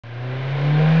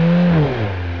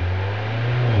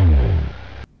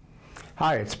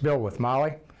Hi, it's Bill with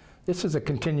Molly. This is a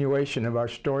continuation of our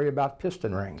story about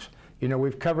piston rings. You know,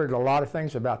 we've covered a lot of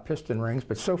things about piston rings,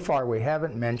 but so far we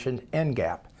haven't mentioned end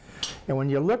gap. And when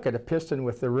you look at a piston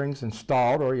with the rings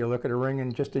installed, or you look at a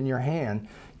ring just in your hand,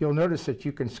 you'll notice that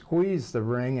you can squeeze the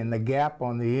ring and the gap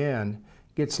on the end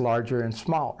gets larger and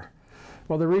smaller.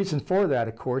 Well, the reason for that,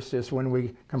 of course, is when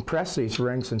we compress these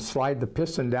rings and slide the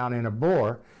piston down in a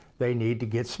bore, they need to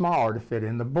get smaller to fit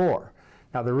in the bore.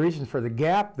 Now, the reason for the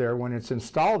gap there when it's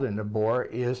installed in the bore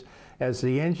is as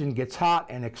the engine gets hot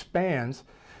and expands,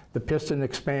 the piston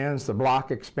expands, the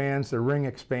block expands, the ring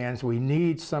expands. We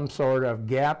need some sort of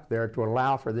gap there to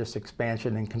allow for this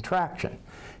expansion and contraction.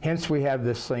 Hence, we have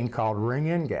this thing called ring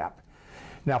end gap.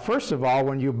 Now, first of all,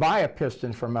 when you buy a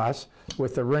piston from us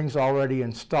with the rings already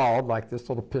installed, like this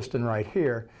little piston right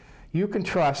here, you can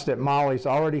trust that Molly's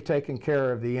already taken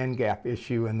care of the end gap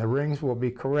issue, and the rings will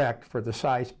be correct for the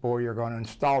size bore you're going to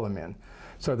install them in.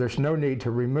 So there's no need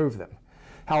to remove them.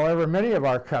 However, many of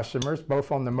our customers, both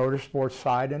on the motorsports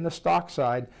side and the stock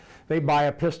side, they buy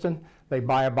a piston, they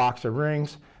buy a box of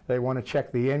rings, they want to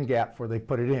check the end gap before they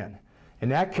put it in. In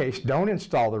that case, don't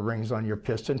install the rings on your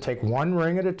piston. Take one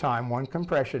ring at a time, one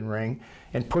compression ring,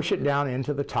 and push it down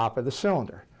into the top of the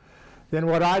cylinder. Then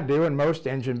what I do, and most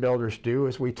engine builders do,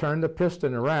 is we turn the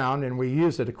piston around and we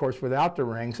use it, of course, without the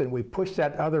rings, and we push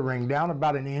that other ring down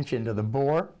about an inch into the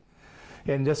bore.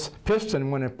 And this piston,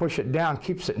 when I push it down,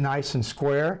 keeps it nice and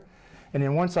square. And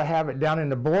then once I have it down in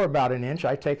the bore about an inch,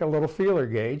 I take a little feeler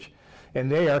gauge,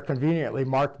 and they are conveniently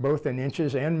marked both in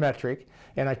inches and metric,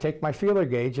 and I take my feeler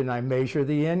gauge and I measure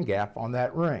the end gap on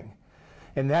that ring.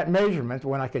 And that measurement,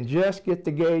 when I can just get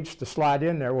the gauge to slide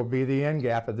in there, will be the end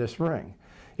gap of this ring.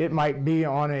 It might be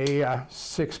on a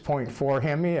 6.4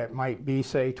 Hemi, it might be,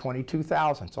 say, 22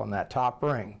 thousandths on that top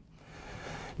ring.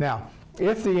 Now,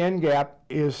 if the end gap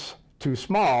is too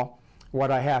small,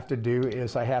 what I have to do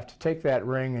is I have to take that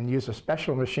ring and use a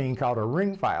special machine called a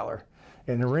ring filer.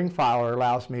 And the ring filer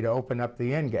allows me to open up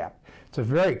the end gap. It's a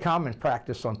very common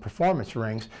practice on performance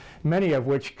rings, many of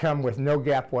which come with no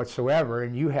gap whatsoever,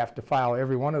 and you have to file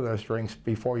every one of those rings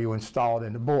before you install it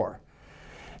in the bore.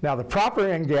 Now, the proper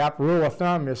end gap, rule of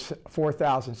thumb, is 4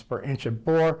 thousandths per inch of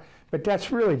bore, but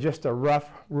that's really just a rough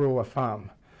rule of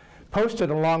thumb. Posted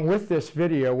along with this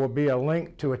video will be a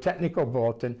link to a technical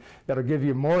bulletin that will give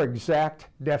you more exact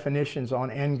definitions on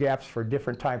end gaps for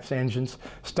different types of engines,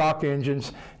 stock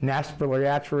engines, naturally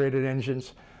actuated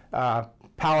engines,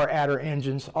 power adder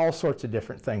engines, all sorts of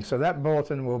different things. So that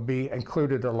bulletin will be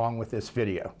included along with this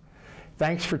video.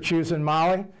 Thanks for choosing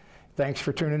Molly. Thanks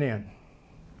for tuning in.